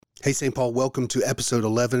Hey, St. Paul, welcome to episode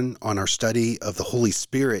 11 on our study of the Holy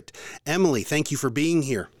Spirit. Emily, thank you for being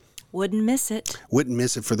here. Wouldn't miss it. Wouldn't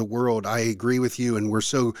miss it for the world. I agree with you, and we're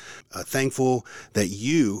so thankful that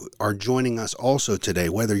you are joining us also today,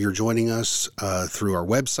 whether you're joining us through our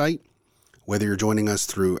website, whether you're joining us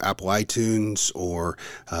through Apple iTunes or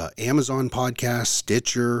Amazon Podcasts,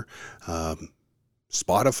 Stitcher,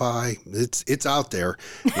 Spotify. It's out there,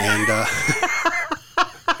 and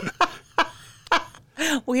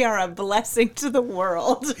we are a blessing to the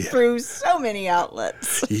world through so many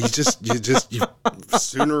outlets. You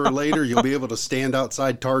sooner or later you'll be able to stand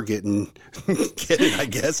outside Target and get it. I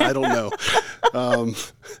guess, I don't know.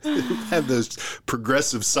 Have those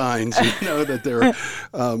progressive signs, that they're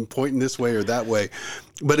pointing this way or that way.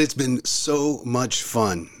 But it's been so much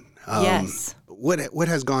fun. Yes. What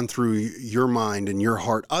has gone through your mind and your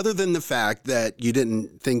heart, other than the fact that you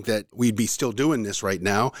didn't think that we'd be still doing this right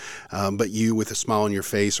now, but you, with a smile on your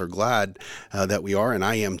face, are glad that we are, and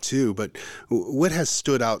I am too. But what has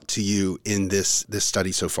stood out to you in this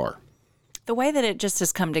study so far? The way that it just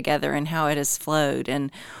has come together and how it has flowed, and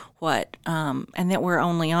and that we're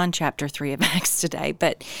only on chapter 3 of Acts today,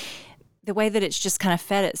 but the way that it's just kind of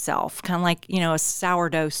fed itself, kind of like, a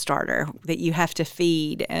sourdough starter that you have to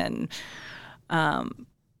feed, and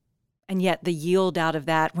yet the yield out of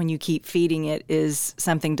that when you keep feeding it is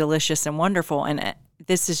something delicious and wonderful. And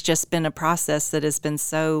this has just been a process that has been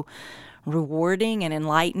so rewarding and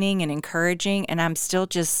enlightening and encouraging. And I'm still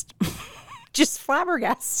just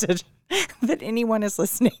flabbergasted that anyone is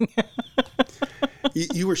listening.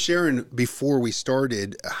 You were sharing before we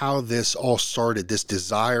started how this all started, this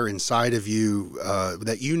desire inside of you,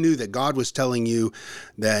 that you knew that God was telling you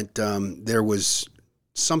that there was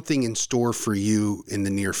something in store for you in the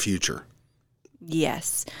near future.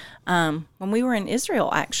 Yes. When we were in Israel,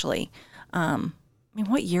 actually,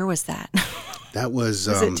 what year was that? That was...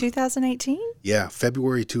 Was it 2018? Yeah,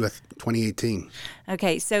 February 2018.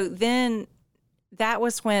 Okay, so then that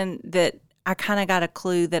was when that I kind of got a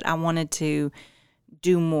clue that I wanted to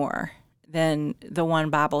do more than the one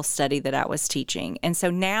Bible study that I was teaching. And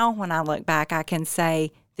so now when I look back, I can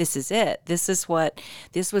say, this is it. This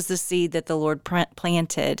was the seed that the Lord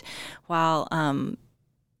planted while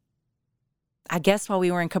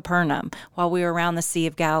we were in Capernaum, while we were around the Sea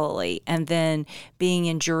of Galilee, and then being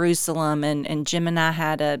in Jerusalem. And Jim and I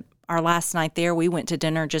had our last night there. We went to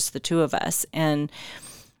dinner, just the two of us, and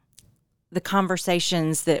the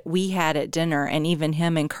conversations that we had at dinner, and even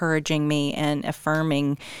him encouraging me and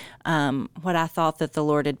affirming what I thought that the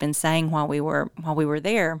Lord had been saying while we were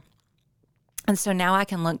there. And so now I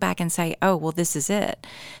can look back and say, oh, well, this is it.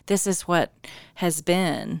 This is what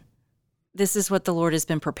the Lord has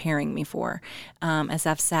been preparing me for, as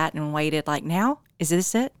I've sat and waited, like, now, is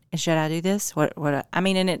this it? Should I do this?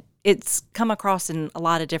 And it's come across in a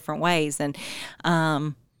lot of different ways. And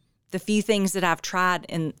the few things that I've tried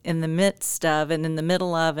in the midst of and in the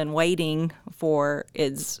middle of and waiting for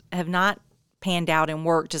have not panned out and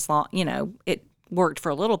worked as long, it worked for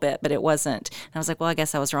a little bit, but it wasn't. And I was like, well, I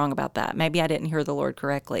guess I was wrong about that. Maybe I didn't hear the Lord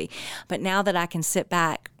correctly. But now that I can sit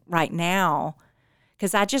back right now,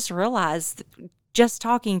 because I just realized, just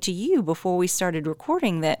talking to you before we started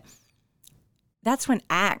recording, that's when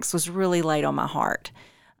Acts was really laid on my heart.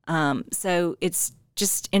 So it's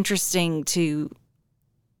just interesting to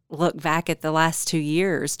look back at the last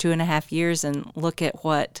 2.5 years, and look at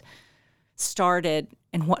what started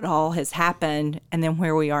and what all has happened, and then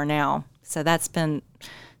where we are now. So that's been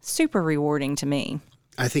super rewarding to me.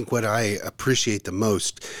 I think what I appreciate the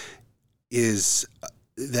most is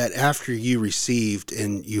that after you received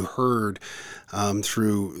and you heard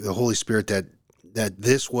through the Holy Spirit that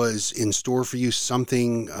this was in store for you,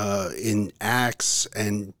 something in Acts,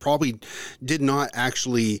 and probably did not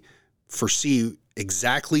actually foresee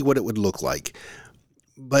exactly what it would look like,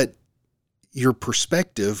 but your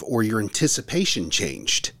perspective or your anticipation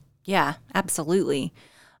changed. Yeah, absolutely.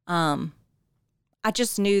 I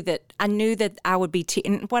just knew that I would be,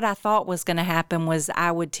 and what I thought was going to happen was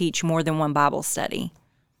I would teach more than one Bible study.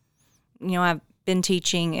 I've been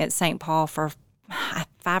teaching at St. Paul for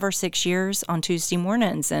 5 or 6 years on Tuesday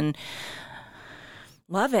mornings, and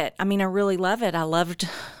love it. I really love it. I loved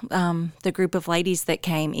the group of ladies that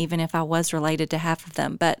came, even if I was related to half of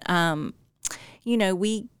them. But, I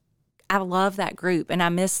love that group, and I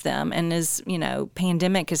miss them. And as,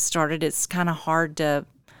 pandemic has started, it's kind of hard to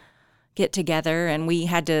get together, and we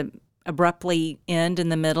had to abruptly end in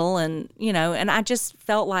the middle. And, and I just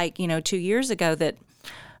felt like, 2 years ago that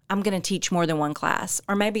I'm going to teach more than one class,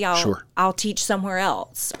 or maybe I'll teach somewhere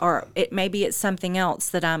else, or maybe it's something else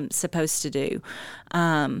that I'm supposed to do.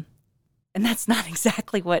 And that's not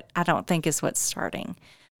exactly what I don't think is what's starting.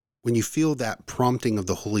 when you feel that prompting of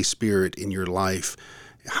the Holy Spirit in your life,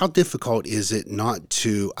 how difficult is it not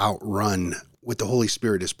to outrun what the Holy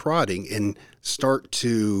Spirit is prodding and start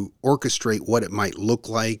to orchestrate what it might look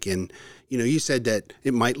like? And, you said that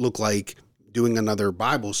it might look like doing another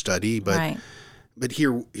Bible study, but Right. but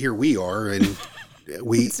here we are, and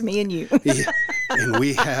It's me and you. and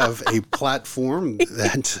we have a platform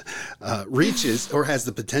that reaches or has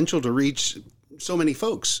the potential to reach so many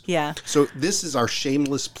folks. Yeah. So this is our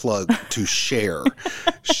shameless plug to share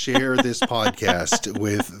this podcast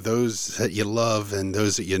with those that you love and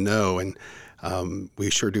those that you know, and we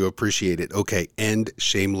sure do appreciate it. Okay, end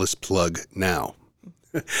shameless plug now.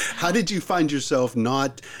 How did you find yourself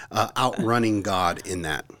not outrunning God in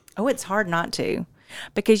that? Oh, it's hard not to,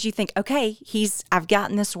 because you think, okay, I've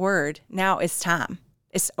gotten this word. Now it's time.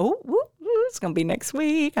 It's going to be next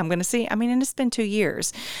week. I'm going to see. And it's been 2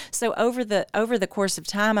 years. So over the course of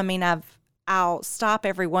time, I'll stop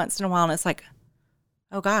every once in a while, and it's like,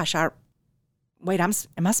 oh gosh, am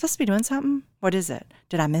I supposed to be doing something? What is it?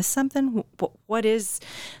 Did I miss something? What is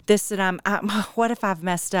this that what if I've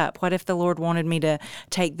messed up? What if the Lord wanted me to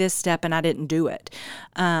take this step and I didn't do it?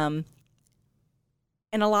 And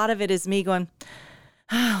a lot of it is me going,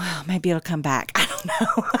 oh, well, maybe it'll come back. I don't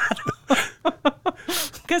know.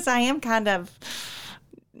 Because I am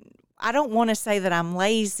I don't want to say that I'm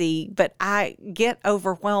lazy, but I get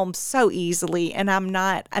overwhelmed so easily, and I'm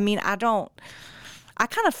not, I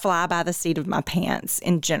kind of fly by the seat of my pants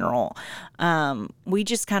in general. We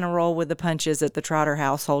just kind of roll with the punches at the Trotter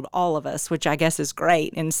household, all of us, which I guess is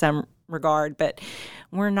great in some regard, but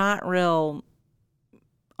we're not real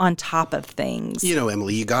on top of things.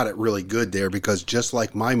 Emily, you got it really good there, because just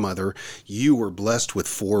like my mother, you were blessed with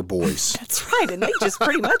 4 boys. That's right, and they just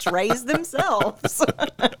pretty much raised themselves.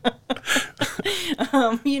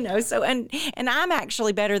 So and I'm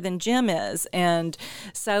actually better than Jim is, and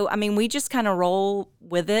so we just kind of roll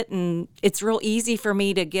with it, and it's real easy for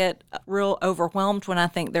me to get real overwhelmed when I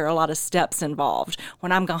think there are a lot of steps involved,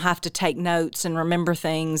 when I'm gonna have to take notes and remember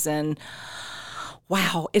things, and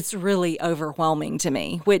wow, it's really overwhelming to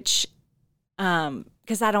me, which,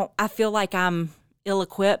 because I feel like I'm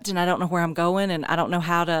ill-equipped, and I don't know where I'm going, and I don't know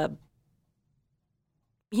how to,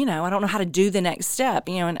 I don't know how to do the next step,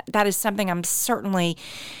 and that is something I'm certainly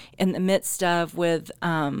in the midst of with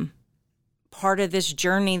part of this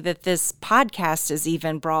journey that this podcast has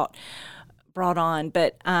even brought on.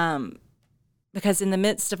 But because in the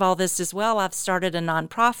midst of all this as well, I've started a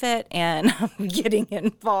nonprofit, and I'm getting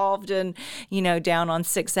involved in, down on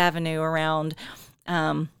 6th Avenue around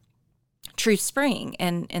Truth Spring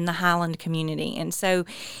and in the Highland community. And so,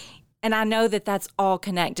 and I know that that's all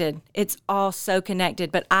connected. It's all so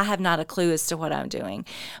connected, but I have not a clue as to what I'm doing.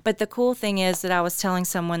 But the cool thing is that I was telling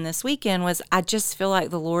someone this weekend was I just feel like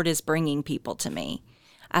the Lord is bringing people to me.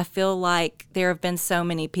 I feel like there have been so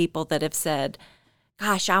many people that have said,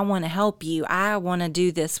 gosh, I want to help you. I want to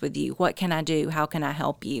do this with you. What can I do? How can I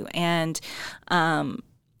help you? And the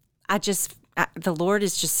Lord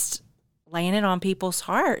is just laying it on people's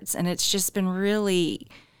hearts. And it's just been really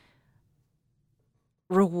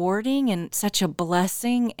rewarding and such a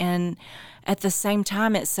blessing. And at the same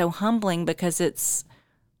time, it's so humbling, because it's,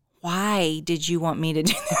 why did you want me to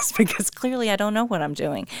do this? Because clearly I don't know what I'm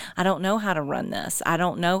doing. I don't know how to run this. I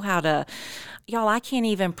don't know how to, y'all, I can't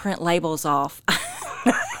even print labels off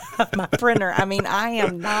of my printer. I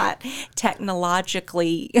am not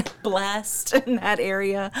technologically blessed in that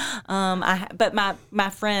area. But my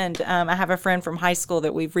friend, I have a friend from high school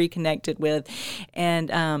that we've reconnected with,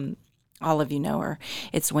 and all of you know her.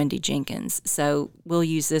 It's Wendy Jenkins. So we'll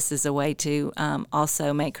use this as a way to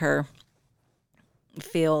also make her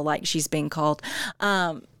feel like she's being called.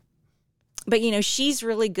 But, she's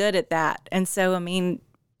really good at that. And so,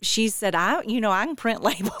 she said, I can print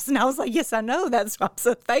labels. And I was like, yes, I know. That's why I'm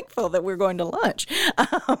so thankful that we're going to lunch.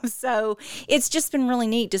 So it's just been really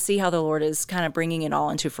neat to see how the Lord is kind of bringing it all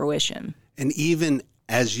into fruition. And even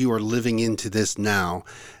as you are living into this now,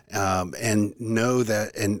 and know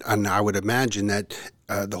that, and I would imagine that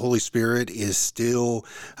the Holy Spirit is still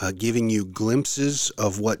giving you glimpses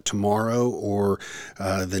of what tomorrow or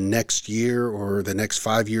the next year or the next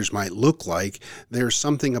 5 years might look like. There's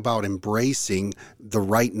something about embracing the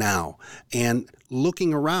right now and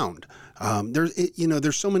looking around.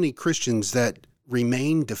 There's so many Christians that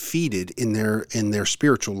remain defeated in their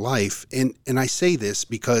spiritual life, and I say this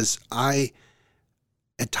because I,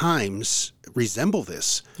 at times, resemble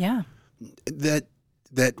this. Yeah.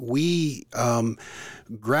 That we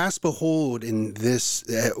grasp a hold in this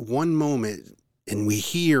at one moment and we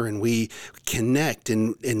hear and we connect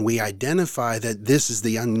and we identify that this is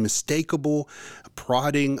the unmistakable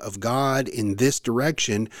prodding of God in this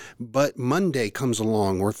direction, but Monday comes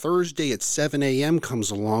along or Thursday at 7 a.m.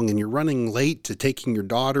 comes along and you're running late to taking your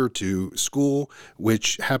daughter to school,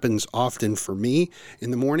 which happens often for me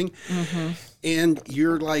in the morning. And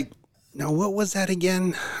you're like, now what was that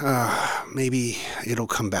again? Maybe it'll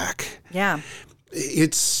come back. Yeah.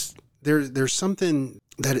 It's there's something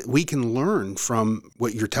that we can learn from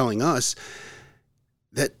what you're telling us,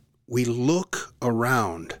 that we look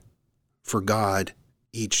around for God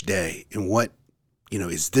each day and what,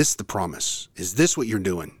 is this the promise? Is this what you're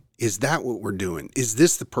doing? Is that what we're doing? Is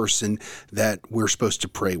this the person that we're supposed to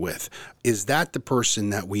pray with? Is that the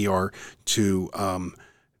person that we are to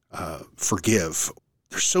forgive?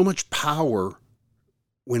 There's so much power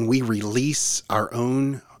when we release our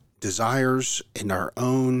own desires and our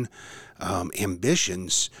own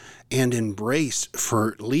ambitions and embrace,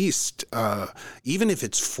 for at least, even if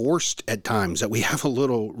it's forced at times, that we have a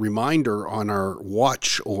little reminder on our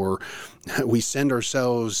watch, or we send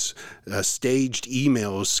ourselves staged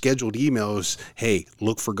emails, scheduled emails. Hey,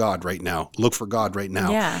 look for God right now. Look for God right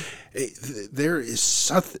now. Yeah. There is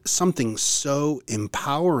something so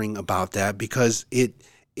empowering about that, because it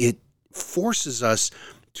forces us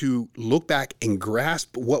to look back and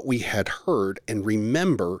grasp what we had heard and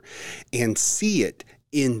remember and see it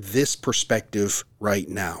in this perspective right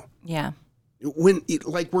now. Yeah. We're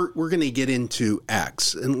going to get into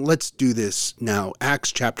Acts, and let's do this now.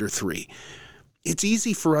 Acts chapter 3. It's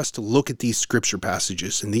easy for us to look at these scripture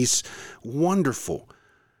passages and these wonderful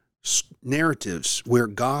narratives where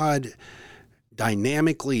God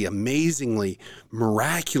dynamically, amazingly,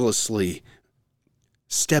 miraculously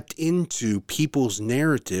stepped into people's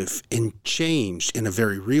narrative and changed in a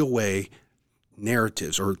very real way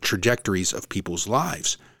narratives or trajectories of people's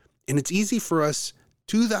lives. And it's easy for us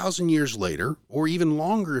 2,000 years later, or even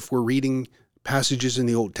longer if we're reading passages in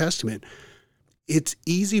the Old Testament, it's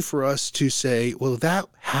easy for us to say, well, that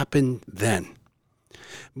happened then.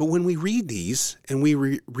 But when we read these and we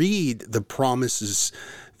read the promises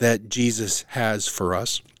that Jesus has for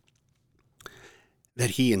us,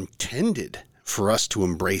 that he intended for us to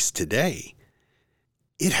embrace today,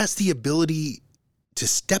 it has the ability to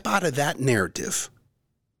step out of that narrative,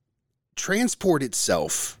 transport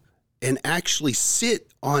itself, and actually sit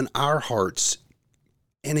on our hearts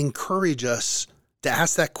and encourage us to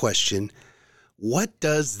ask that question, what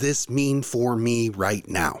does this mean for me right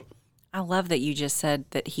now? I love that you just said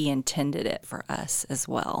that he intended it for us as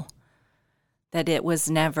well. That it was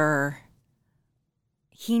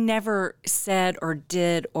he never said or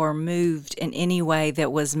did or moved in any way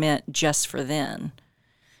that was meant just for then.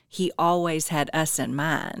 He always had us in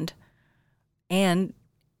mind and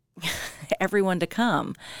everyone to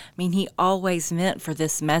come. I mean, he always meant for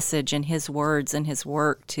this message and his words and his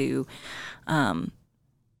work to, the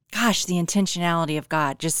intentionality of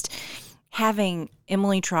God, just having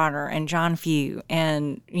Emily Trotter and John Few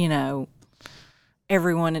and,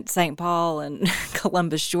 everyone at St. Paul and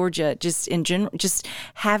Columbus, Georgia, just in general, just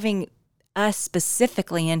having us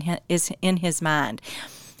specifically in his mind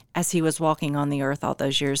as he was walking on the earth all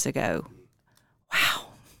those years ago. Wow.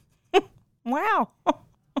 Wow.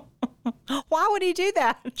 Why would he do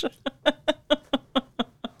that?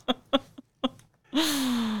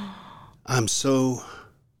 I'm so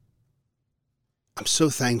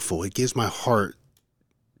thankful. It gives my heart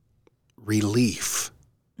relief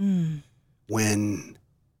when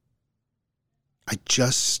I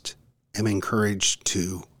just am encouraged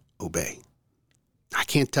to obey. I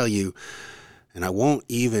can't tell you, and I won't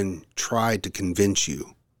even try to convince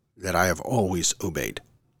you, that I have always obeyed.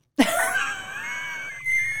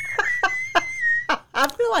 I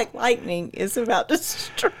feel like lightning is about to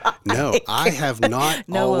strike. No, I have not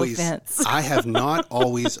No always. offense. I have not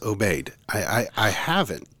always obeyed. I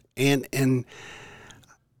haven't, and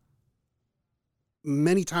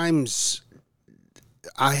many times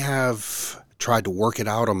I have tried to work it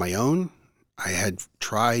out on my own. I had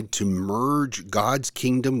tried to merge God's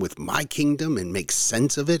kingdom with my kingdom and make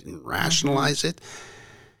sense of it and rationalize it.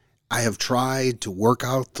 I have tried to work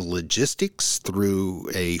out the logistics through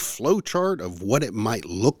a flow chart of what it might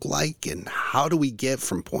look like and how do we get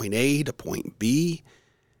from point A to point B.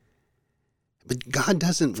 But God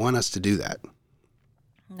doesn't want us to do that.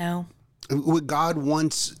 No. What God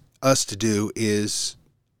wants us to do is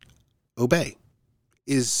obey,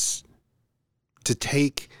 is to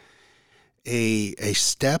take a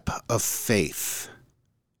step of faith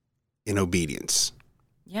in obedience.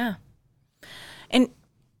 Yeah.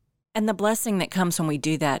 And the blessing that comes when we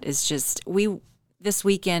do that is just, this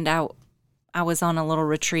weekend I was on a little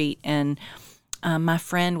retreat, and my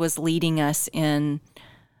friend was leading us in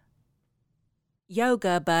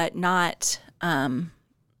yoga, but not any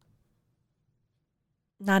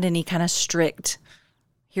kind of strict,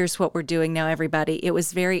 here's what we're doing now, everybody. It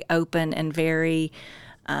was very open and very,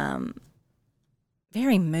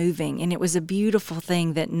 very moving. And it was a beautiful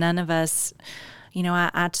thing that none of us,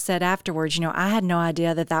 I said afterwards, I had no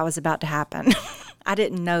idea that was about to happen. I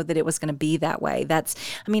didn't know that it was going to be that way.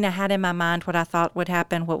 I had in my mind what I thought would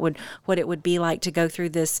happen, what it would be like to go through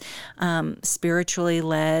this spiritually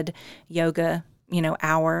led yoga,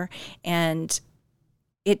 hour. And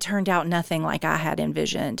it turned out nothing like I had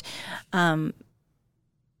envisioned. But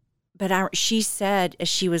she said, as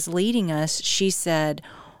she was leading us, she said,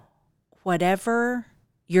 whatever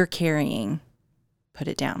you're carrying, put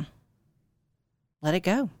it down. Let it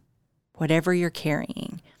go. Whatever you're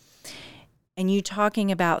carrying. And you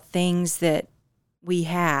talking about things that we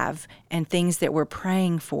have and things that we're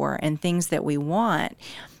praying for and things that we want.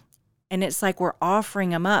 And it's like we're offering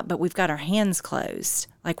them up, but we've got our hands closed.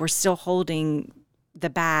 Like we're still holding the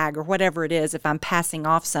bag or whatever it is if I'm passing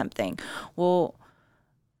off something. Well,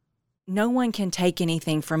 no one can take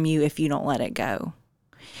anything from you if you don't let it go.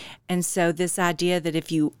 And so this idea that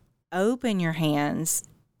if you open your hands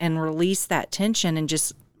and release that tension and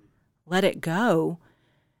just let it go,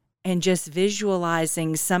 and just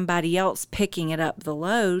visualizing somebody else picking it up the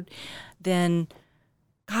load, then,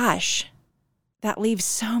 gosh, that leaves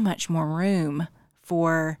so much more room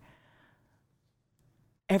for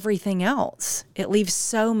everything else. It leaves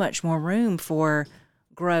so much more room for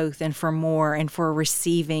growth and for more and for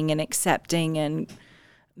receiving and accepting and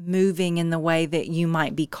moving in the way that you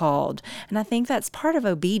might be called. And I think that's part of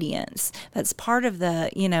obedience. That's part of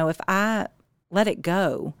the, if I let it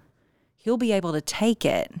go, He'll be able to take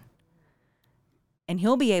it. And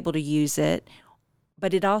He'll be able to use it,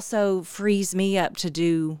 but it also frees me up to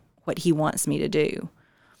do what He wants me to do.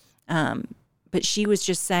 But she was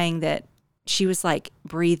just saying that she was like,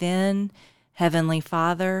 breathe in, Heavenly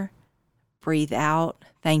Father, breathe out,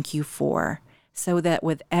 thank you for. So that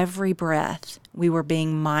with every breath, we were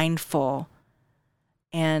being mindful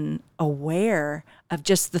and aware of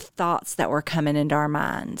just the thoughts that were coming into our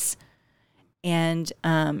minds. And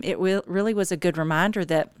it really was a good reminder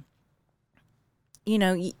that,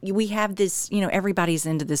 we have this, everybody's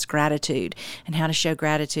into this gratitude and how to show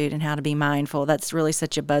gratitude and how to be mindful. That's really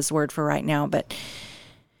such a buzzword for right now. But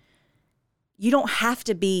you don't have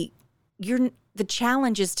to be, the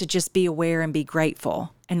challenge is to just be aware and be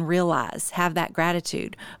grateful and have that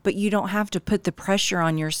gratitude. But you don't have to put the pressure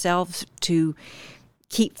on yourself to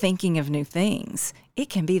keep thinking of new things. It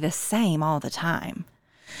can be the same all the time.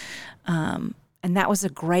 And that was a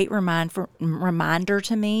great reminder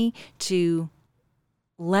to me to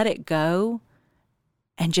let it go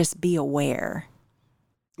and just be aware.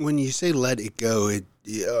 When you say let it go,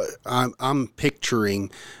 I'm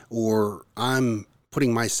picturing, or I'm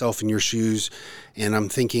putting myself in your shoes, and I'm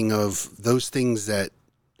thinking of those things that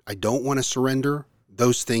I don't want to surrender,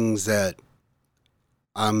 those things that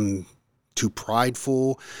I'm too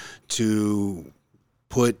prideful to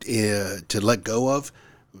to let go of,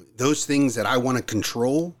 those things that I want to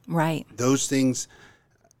control. Right. Those things.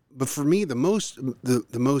 But for me, the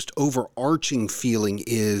most overarching feeling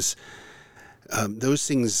is those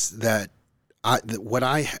things that what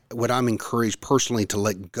I'm encouraged personally to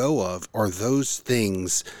let go of are those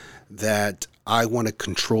things that I want to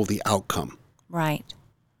control the outcome. Right.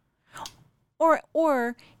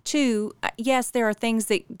 Or two, yes, there are things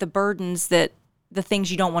that the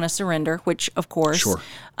things you don't want to surrender, which of course, sure.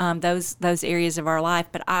 Those areas of our life.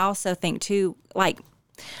 But I also think too, like,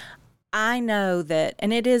 I know that,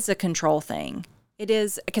 and it is a control thing. It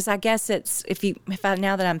is, because I guess it's,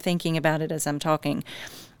 now that I'm thinking about it as I'm talking,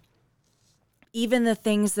 even the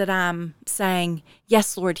things that I'm saying,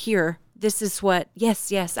 yes, Lord, here, this is what,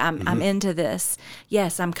 yes, I'm into this.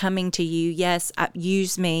 Yes, I'm coming to you. Yes,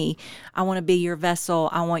 use me. I want to be your vessel.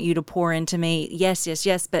 I want you to pour into me.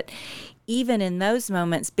 Yes. But even in those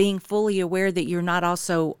moments, being fully aware that you're not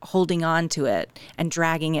also holding on to it and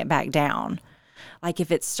dragging it back down. Like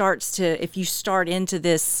if you start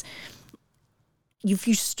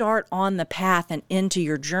on the path and into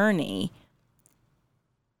your journey,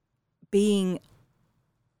 being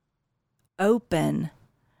open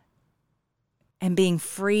and being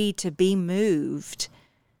free to be moved,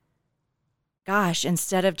 gosh,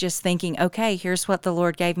 instead of just thinking, okay, here's what the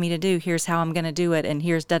Lord gave me to do, here's how I'm going to do it, and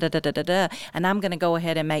here's da-da-da-da-da-da, and I'm going to go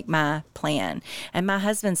ahead and make my plan. And my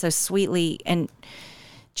husband so sweetly, and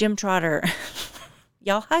Jim Trotter...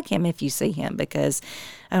 Y'all hug him if you see him, because,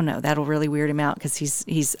 oh no, that'll really weird him out because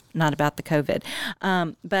he's not about the COVID.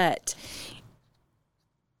 But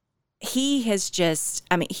he has just,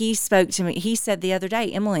 I mean, he spoke to me. He said the other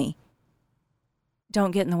day, Emily,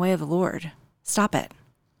 don't get in the way of the Lord. Stop it.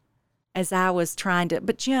 As I was trying to,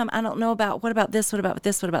 but Jim, I don't know about, what about this? What about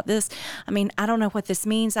this? What about this? I mean, I don't know what this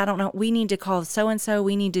means. I don't know. We need to call so-and-so.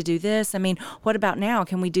 We need to do this. I mean, what about now?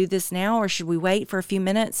 Can we do this now? Or should we wait for a few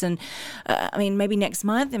minutes? And I mean, maybe next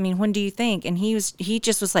month. I mean, when do you think? And he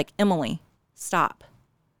just was like, Emily, stop.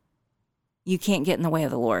 You can't get in the way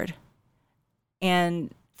of the Lord.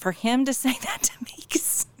 And for him to say that to me,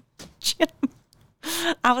 'cause Jim,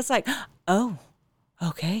 I was like, oh,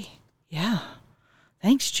 okay. Yeah.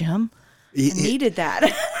 Thanks, Jim. I needed that.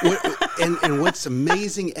 and what's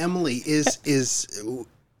amazing, Emily, is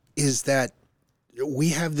that we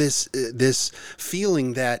have this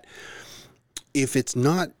feeling that if it's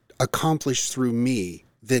not accomplished through me,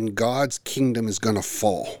 then God's kingdom is going to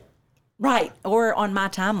fall. Right. Or on my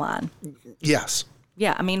timeline. Yes.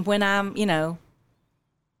 Yeah. I mean, when I'm,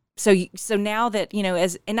 so now that,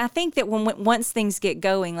 and I think that once things get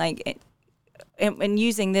going, like, and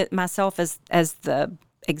using myself as the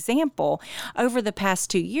example, over the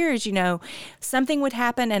past 2 years, something would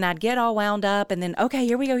happen and I'd get all wound up and then, okay,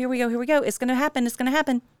 here we go. It's going to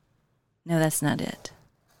happen. No, that's not it.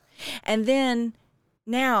 And then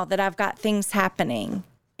now that I've got things happening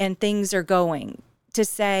and things are going, to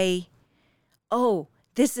say, oh,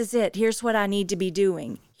 this is it. Here's what I need to be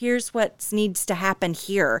doing. Here's what needs to happen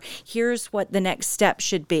here. Here's what the next step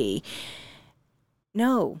should be.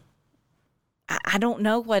 No, I don't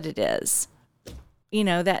know what it is.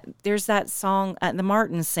 That there's that song, the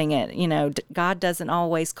Martins sing it, God doesn't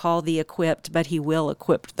always call the equipped, but he will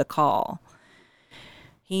equip the call.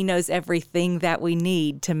 He knows everything that we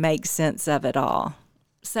need to make sense of it all.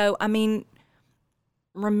 So, I mean,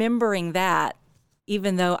 remembering that,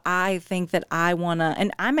 even though I think that I want to,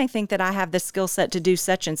 and I may think that I have the skill set to do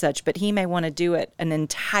such and such, but he may want to do it an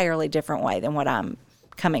entirely different way than what I'm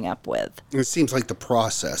coming up with. It seems like the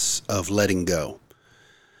process of letting go,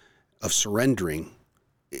 of surrendering,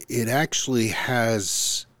 it actually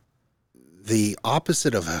has the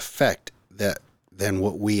opposite of effect than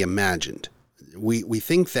what we imagined. We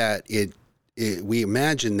think that we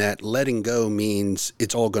imagine that letting go means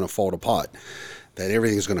it's all going to fall apart, that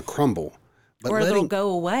everything's going to crumble. But it'll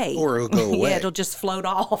go away. Or it'll go away. Yeah, it'll just float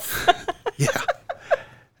off. Yeah.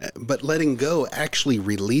 But letting go actually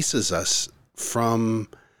releases us for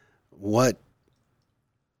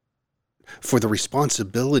the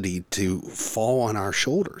responsibility to fall on our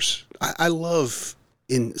shoulders. I love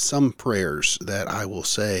in some prayers that I will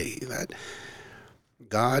say that,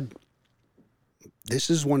 God,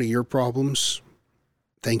 this is one of your problems.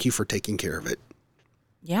 Thank you for taking care of it.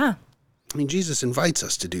 Yeah. I mean, Jesus invites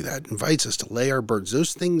us to do that, invites us to lay our burdens,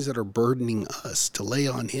 those things that are burdening us, to lay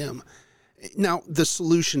on him. Now, the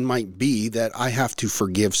solution might be that I have to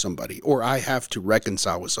forgive somebody or I have to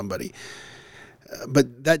reconcile with somebody.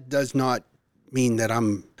 But that does not mean that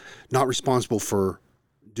I'm not responsible for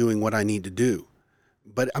doing what I need to do.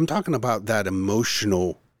 But I'm talking about that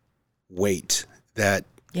emotional weight that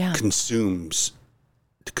consumes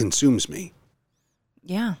me.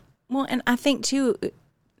 Yeah. Well, and I think, too,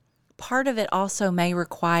 part of it also may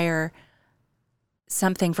require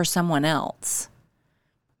something for someone else.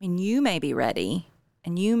 I mean, you may be ready,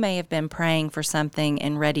 and you may have been praying for something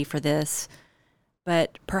and ready for this,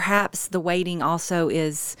 but perhaps the waiting also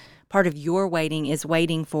is, part of your waiting is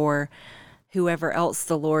waiting for whoever else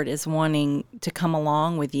the Lord is wanting to come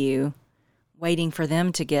along with you, waiting for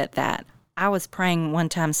them to get that. I was praying one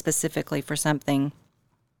time specifically for something,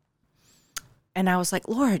 and I was like,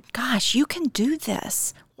 Lord, gosh, you can do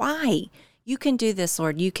this. Why? You can do this,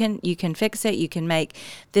 Lord. You can fix it. You can make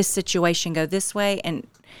this situation go this way. And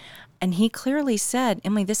he clearly said,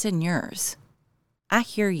 Emily, this isn't yours. I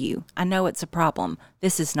hear you. I know it's a problem.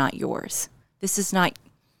 This is not yours. This is not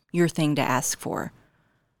your thing to ask for.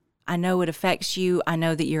 I know it affects you. I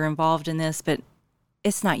know that you're involved in this, but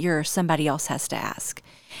it's not yours. Somebody else has to ask.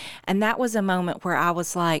 And that was a moment where I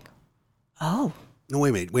was like, oh. No,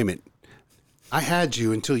 wait a minute. I had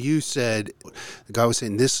you until you said, God was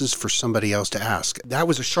saying, this is for somebody else to ask. That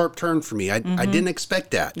was a sharp turn for me. I didn't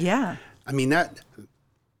expect that. Yeah. I mean,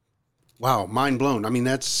 wow, mind blown. I mean,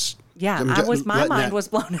 that's... Yeah, my mind was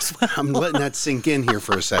blown as well. I'm letting that sink in here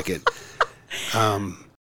for a second.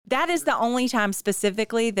 That is the only time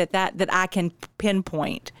specifically that I can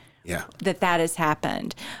pinpoint that has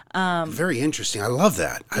happened. Very interesting. I love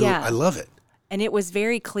that. I love it. And it was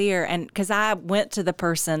very clear, and because I went to the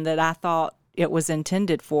person that I thought it was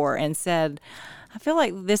intended for and said, I feel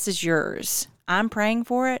like this is yours. I'm praying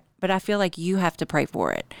for it, but I feel like you have to pray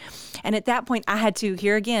for it. And at that point, I had to,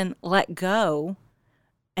 here again, let go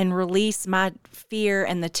and release my fear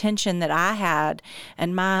and the tension that I had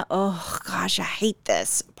and my, oh gosh, I hate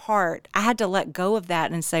this part. I had to let go of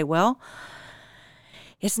that and say, well,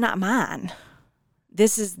 it's not mine.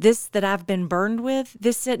 This that I've been burned with,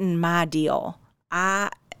 this isn't my deal.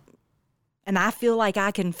 And I feel like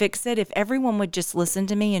I can fix it. If everyone would just listen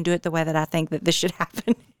to me and do it the way that I think that this should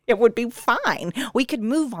happen, it would be fine. We could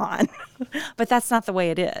move on. But that's not the way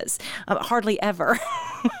it is. Hardly ever.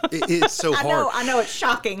 It's so hard. I know it's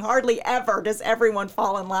shocking. Hardly ever does everyone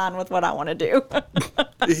fall in line with what I want to do.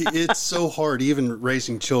 It's so hard, even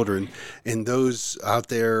raising children. And those out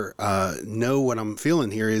there know what I'm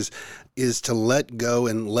feeling here is to let go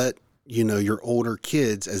and let, your older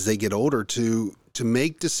kids, as they get older, to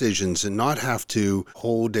make decisions and not have to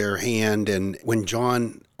hold their hand. And when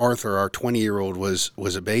John Arthur, our 20-year-old, was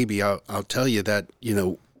a baby, I'll tell you that,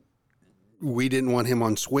 we didn't want him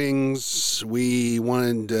on swings. We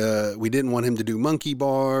didn't want him to do monkey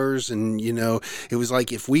bars. And, it was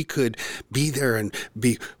like if we could be there and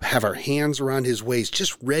have our hands around his waist,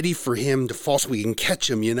 just ready for him to fall so we can catch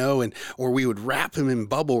him, or we would wrap him in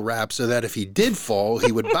bubble wrap so that if he did fall,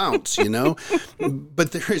 he would bounce,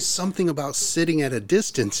 But there is something about sitting at a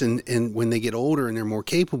distance and when they get older and they're more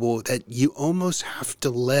capable that you almost have to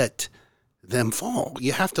let them fall.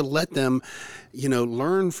 You have to let them,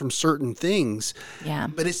 learn from certain things. Yeah.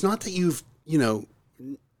 But it's not that you've,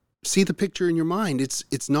 see the picture in your mind.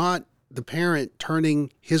 It's not the parent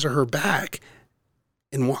turning his or her back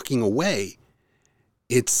and walking away.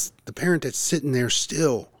 It's the parent that's sitting there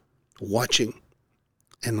still watching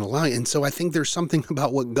and allowing. And so I think there's something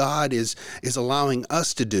about what God is allowing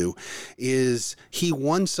us to do is he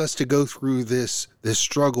wants us to go through this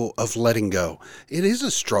struggle of letting go. It is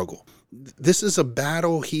a struggle. This is a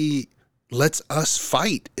battle he lets us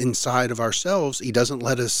fight inside of ourselves. He doesn't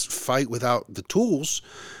let us fight without the tools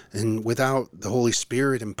and without the Holy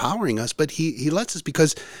Spirit empowering us, but he lets us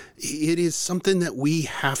because it is something that we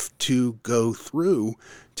have to go through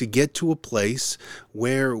to get to a place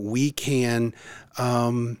where we can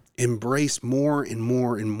embrace more and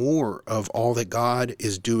more and more of all that God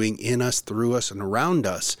is doing in us, through us, and around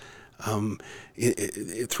us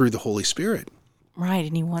through the Holy Spirit. Right,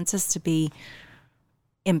 and he wants us to be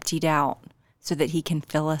emptied out so that he can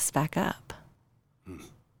fill us back up.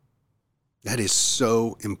 That is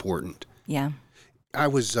so important. Yeah. I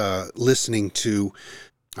was listening to,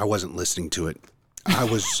 I wasn't listening to it. I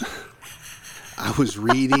was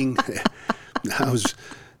reading, I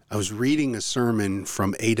was reading a sermon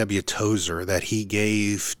from A.W. Tozer that he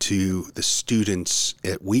gave to the students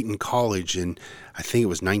at Wheaton College in, I think it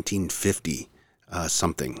was 1950,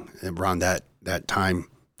 something around that time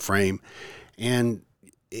frame. And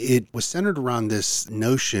it was centered around this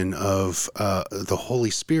notion of the Holy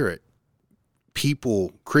Spirit.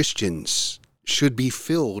 People, Christians, should be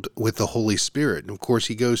filled with the Holy Spirit. And of course,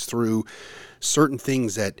 he goes through certain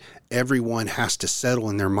things that everyone has to settle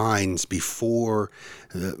in their minds before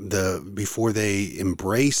they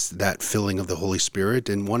embrace that filling of the Holy Spirit.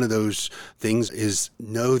 And one of those things is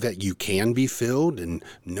know that you can be filled and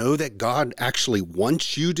know that God actually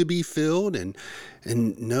wants you to be filled and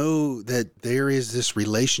know that there is this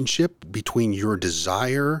relationship between your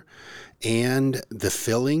desire and the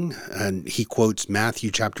filling. And he quotes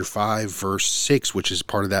Matthew chapter 5, verse 6, which is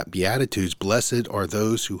part of that Beatitudes. Blessed are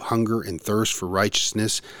those who hunger and thirst for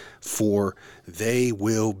righteousness, for they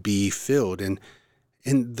will be filled. And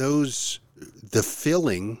the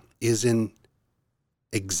filling is in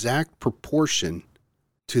exact proportion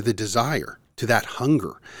to the desire, to that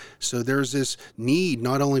hunger. So there's this need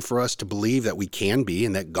not only for us to believe that we can be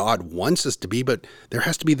and that God wants us to be, but there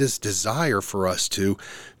has to be this desire for us to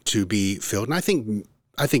be filled. And I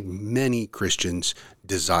think many Christians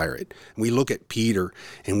desire it. We look at Peter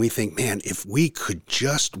and we think, man, if we could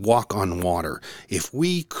just walk on water, if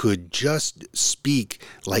we could just speak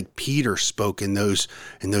like Peter spoke in those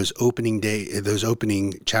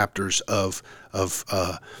opening chapters of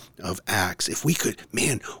Acts, if we could,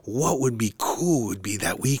 man, what would be cool would be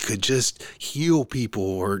that we could just heal people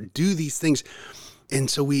or do these things. And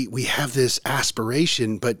so we have this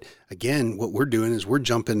aspiration, but again, what we're doing is we're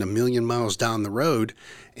jumping a million miles down the road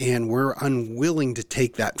and we're unwilling to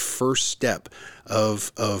take that first step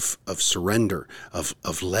of surrender,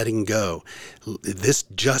 of letting go. This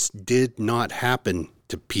just did not happen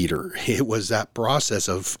to Peter. It was that process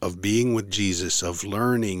of being with Jesus, of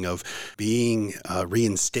learning, of being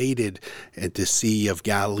reinstated at the Sea of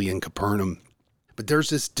Galilee in Capernaum. But there's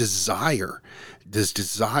this desire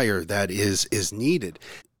that is needed.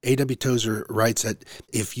 A.W. Tozer writes that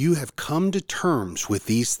if you have come to terms with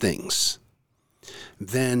these things,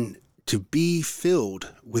 then to be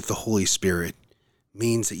filled with the Holy Spirit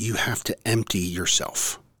means that you have to empty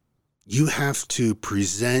yourself. You have to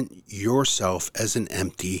present yourself as an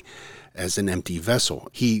empty vessel.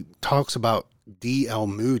 He talks about D.L.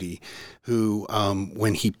 Moody, who,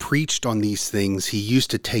 when he preached on these things, he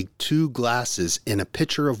used to take 2 glasses in a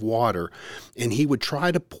pitcher of water, and he would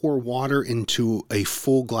try to pour water into a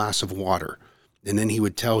full glass of water. And then he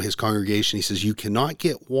would tell his congregation, he says, you cannot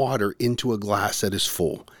get water into a glass that is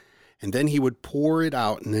full. And then he would pour it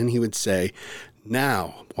out, and then he would say,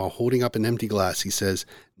 now, while holding up an empty glass, he says,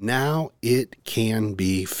 now it can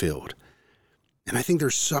be filled. And I think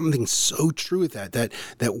there's something so true with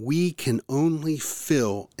that we can only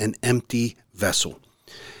fill an empty vessel.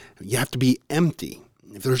 You have to be empty.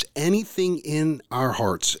 If there's anything in our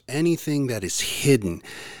hearts, anything that is hidden,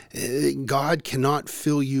 God cannot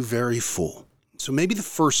fill you very full. So maybe the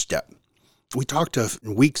first step, we talked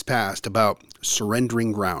in weeks past about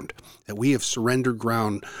surrendering ground, that we have surrendered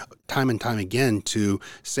ground time and time again to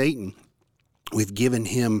Satan. We've given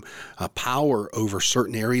him power over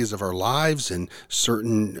certain areas of our lives and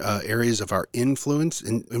certain areas of our influence.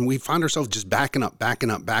 And we find ourselves just backing up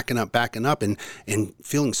and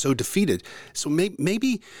feeling so defeated. So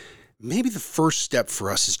maybe the first step for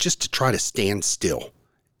us is just to try to stand still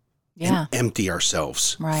and empty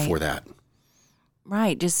ourselves for that.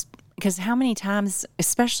 Right. Just because how many times,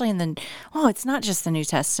 especially it's not just the New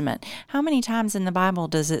Testament. How many times in the Bible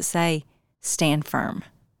does it say, stand firm?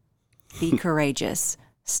 Be courageous.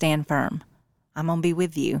 Stand firm. I'm going to be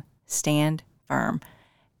with you. Stand firm.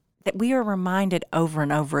 That we are reminded over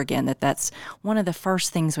and over again that that's one of the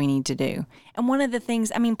first things we need to do. And one of the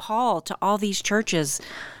things, Paul, to all these churches,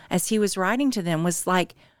 as he was writing to them, was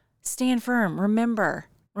like, stand firm. Remember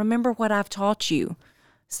what I've taught you,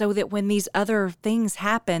 so that when these other things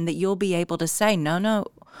happen, that you'll be able to say, no,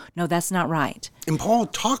 that's not right. And Paul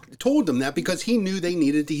told them that because he knew they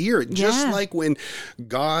needed to hear it. Just like when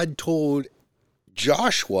God told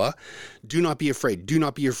Joshua, do not be afraid, do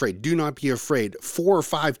not be afraid, do not be afraid, 4 or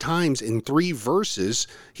 5 times in 3 verses.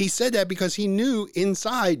 He said that because he knew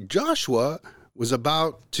inside Joshua was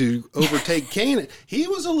about to overtake Canaan. He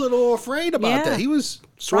was a little afraid about that. He was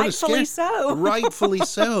sort of scared. Rightfully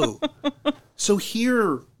so. So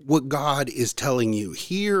hear what God is telling you.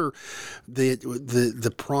 Hear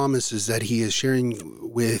the promises that he is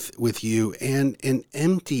sharing with you, and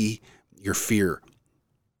empty your fear,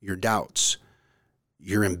 your doubts,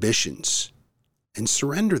 your ambitions, and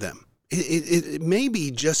surrender them. It may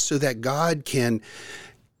be just so that God can,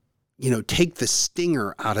 take the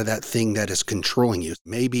stinger out of that thing that is controlling you.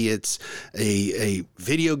 Maybe it's a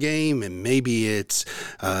video game, and maybe it's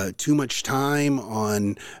too much time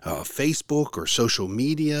on Facebook or social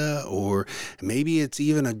media, or maybe it's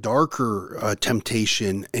even a darker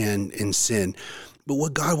temptation and sin. But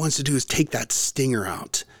what God wants to do is take that stinger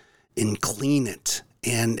out and clean it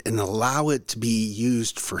and allow it to be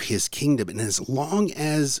used for his kingdom. And as long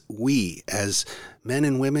as we, as men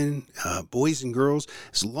and women, boys and girls,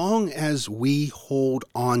 as long as we hold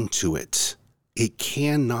on to it, it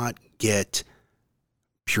cannot get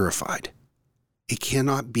purified. It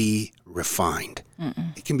cannot be refined.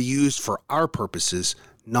 It can be used for our purposes,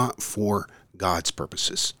 not for God's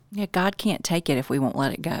purposes. Yeah, God can't take it if we won't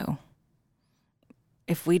let it go.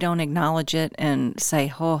 If we don't acknowledge it and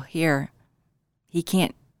say, here, he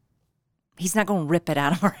can't, he's not going to rip it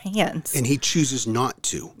out of our hands. And he chooses not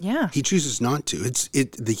to. Yeah. He chooses not to.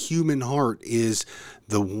 The human heart is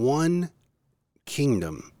the one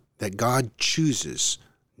kingdom that God chooses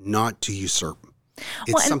not to usurp.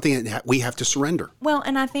 It's something that we have to surrender. Well,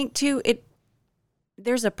 and I think too,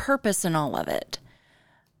 there's a purpose in all of it.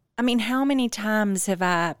 How many times have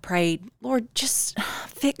I prayed, Lord, just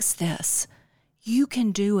fix this. You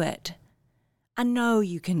can do it. I know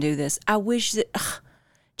you can do this. I wish that,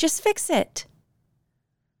 just fix it.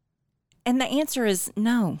 And the answer is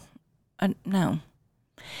no, no.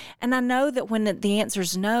 And I know that when the answer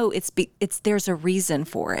is no, there's a reason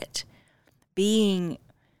for it. Being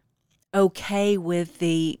okay with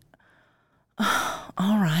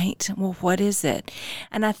all right, well, what is it?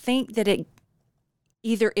 And I think that it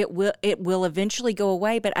will eventually go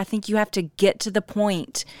away, but I think you have to get to the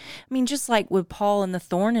point. Just like with Paul and the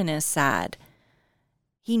thorn in his side,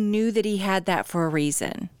 he knew that he had that for a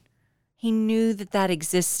reason. He knew that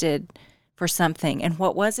existed for something. And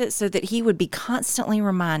what was it? So that he would be constantly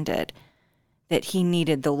reminded that he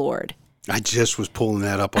needed the Lord. I just was pulling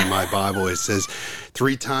that up on my Bible. It says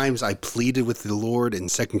 3 times I pleaded with the Lord in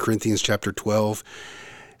 2 Corinthians chapter 12,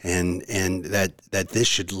 and that this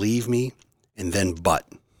should leave me, and then but.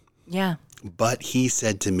 Yeah. But he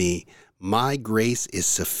said to me, my grace is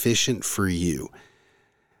sufficient for you.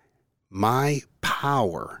 My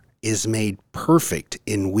power is made perfect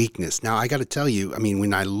in weakness. Now, I got to tell you, I mean,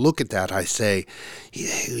 when I look at that, I say,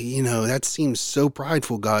 that seems so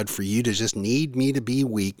prideful, God, for you to just need me to be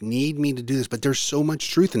weak, need me to do this. But there's so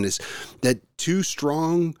much truth in this, that two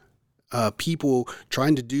strong people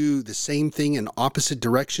trying to do the same thing in opposite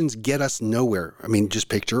directions get us nowhere. I mean, just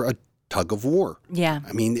picture a tug of war. Yeah.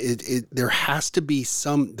 I mean, there has to be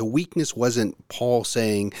the weakness wasn't Paul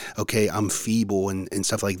saying, okay, I'm feeble and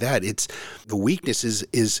stuff like that. It's the weakness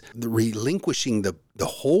is the relinquishing the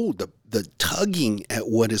hold, the tugging at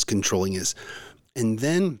what is controlling us. And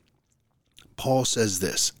then Paul says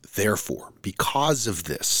this, therefore, because of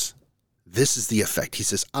this is the effect. He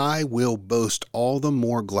says, I will boast all the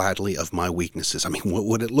more gladly of my weaknesses. I mean, what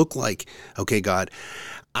would it look like? Okay, God,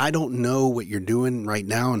 I don't know what you're doing right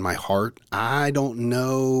now in my heart. I don't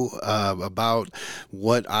know about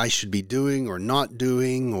what I should be doing or not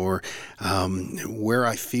doing, or where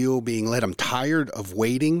I feel being led. I'm tired of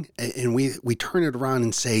waiting. And we turn it around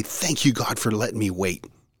and say, thank you, God, for letting me wait.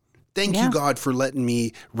 Thank you, God, for letting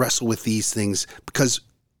me wrestle with these things, because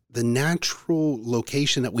the natural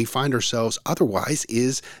location that we find ourselves otherwise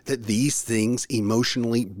is that these things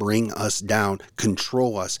emotionally bring us down,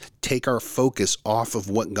 control us, take our focus off of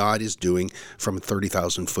what God is doing from a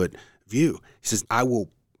 30,000-foot view. He says, I will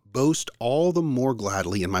boast all the more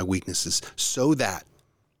gladly in my weaknesses so that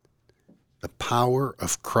the power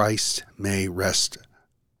of Christ may rest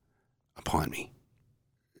upon me.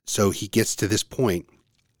 So he gets to this point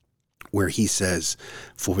where he says,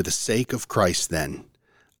 for the sake of Christ then,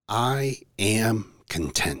 I am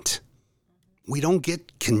content. We don't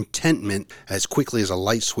get contentment as quickly as a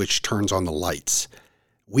light switch turns on the lights.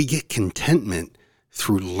 We get contentment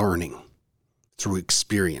through learning, through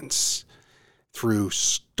experience, through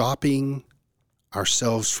stopping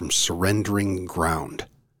ourselves from surrendering ground,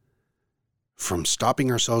 from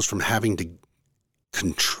stopping ourselves from having to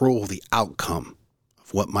control the outcome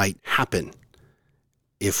of what might happen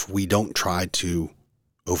if we don't try to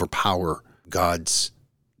overpower God's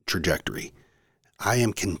trajectory. I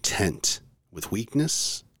am content with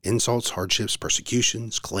weakness, insults, hardships,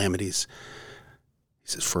 persecutions, calamities. He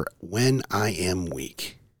says, for when I am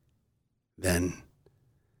weak, then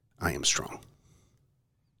I am strong.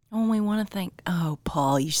 Oh, we want to think, oh,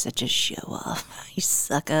 Paul, you're such a show-off. You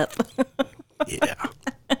suck up. Yeah.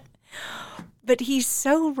 But he's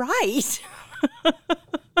so right.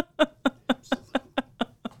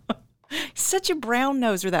 Such a brown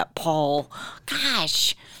noser, that Paul.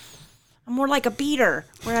 Gosh. I'm more like a beater,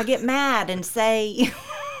 where I get mad and say,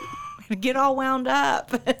 get all wound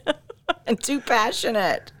up and too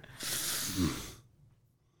passionate.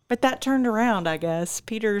 But that turned around, I guess.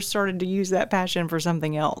 Peter started to use that passion for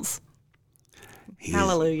something else.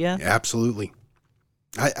 Hallelujah. Absolutely.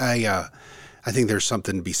 I think there's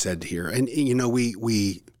something to be said here. And,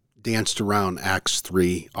 we danced around Acts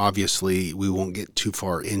 3. Obviously, we won't get too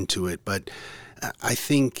far into it, but I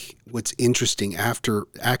think what's interesting, after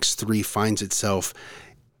Acts 3 finds itself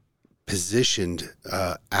positioned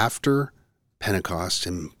after Pentecost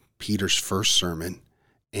and Peter's first sermon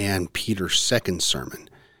and Peter's second sermon.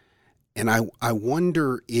 And I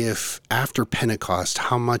wonder if after Pentecost,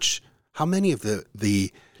 how many of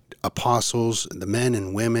the apostles, the men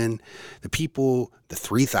and women, the people, the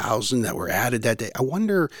 3,000 that were added that day, I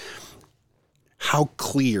wonder how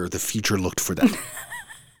clear the future looked for them.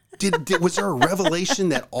 Was there a revelation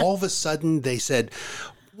that all of a sudden they said,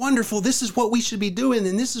 wonderful, this is what we should be doing,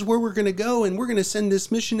 and this is where we're going to go, and we're going to send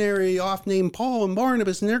this missionary off named Paul and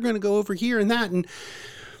Barnabas, and they're going to go over here and that? And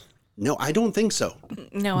no, I don't think so.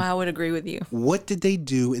 No, I would agree with you. What did they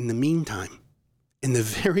do in the meantime? In the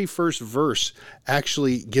very first verse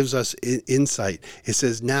actually gives us insight. It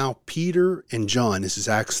says, now Peter and John, this is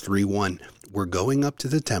Acts 3:1, were going up to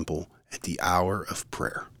the temple at the hour of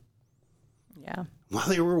prayer. Yeah. While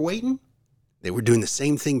they were waiting, they were doing the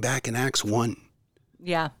same thing back in Acts 1.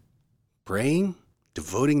 Yeah. Praying,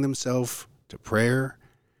 devoting themselves to prayer,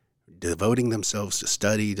 devoting themselves to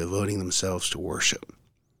study, devoting themselves to worship.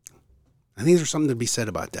 I think there's something to be said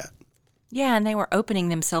about that. Yeah, and they were opening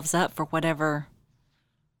themselves up for whatever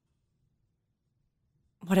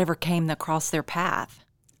came across their path.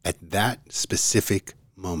 At that specific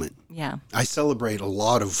moment. Yeah. I celebrate a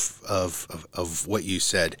lot of what you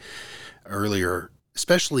said earlier,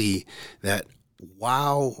 especially that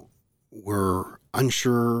while we're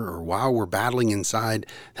unsure or while we're battling inside,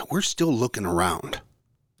 that we're still looking around.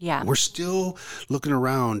 Yeah. We're still looking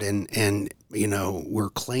around and we're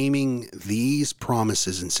claiming these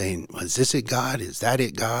promises and saying, well, is this it, God? Is that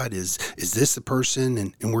it, God? Is this the person?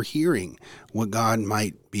 And we're hearing what God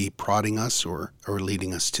might be prodding us or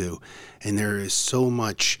leading us to. And there is so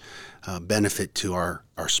much benefit to our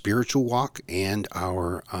spiritual walk and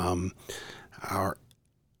our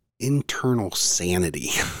internal sanity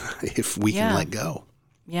if we can let go.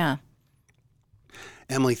 Yeah.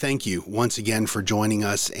 Emily, thank you once again for joining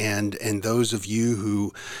us, and those of you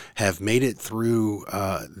who have made it through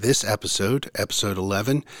this episode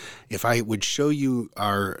 11. If I would show you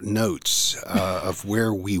our notes of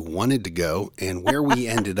where we wanted to go and where we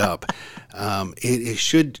ended up, it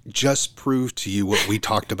should just prove to you what we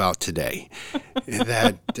talked about today.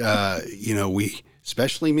 That we,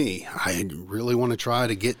 especially me, I really want to try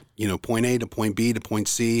to get point A to point B to point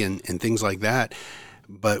C and things like that.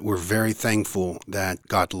 But we're very thankful that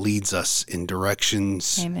God leads us in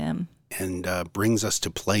directions. Amen. And brings us to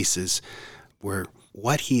places where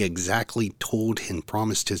what he exactly told and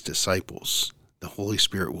promised his disciples, the Holy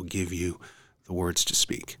Spirit will give you the words to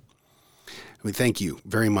speak. We thank you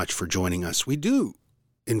very much for joining us. We do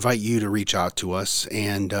invite you to reach out to us,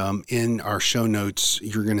 and in our show notes,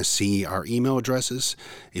 you're going to see our email addresses.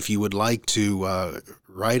 If you would like to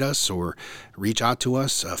write us or reach out to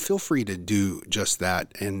us, feel free to do just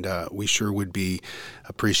that, and we sure would be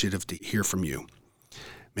appreciative to hear from you.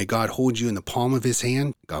 May God hold you in the palm of his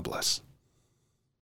hand. God bless.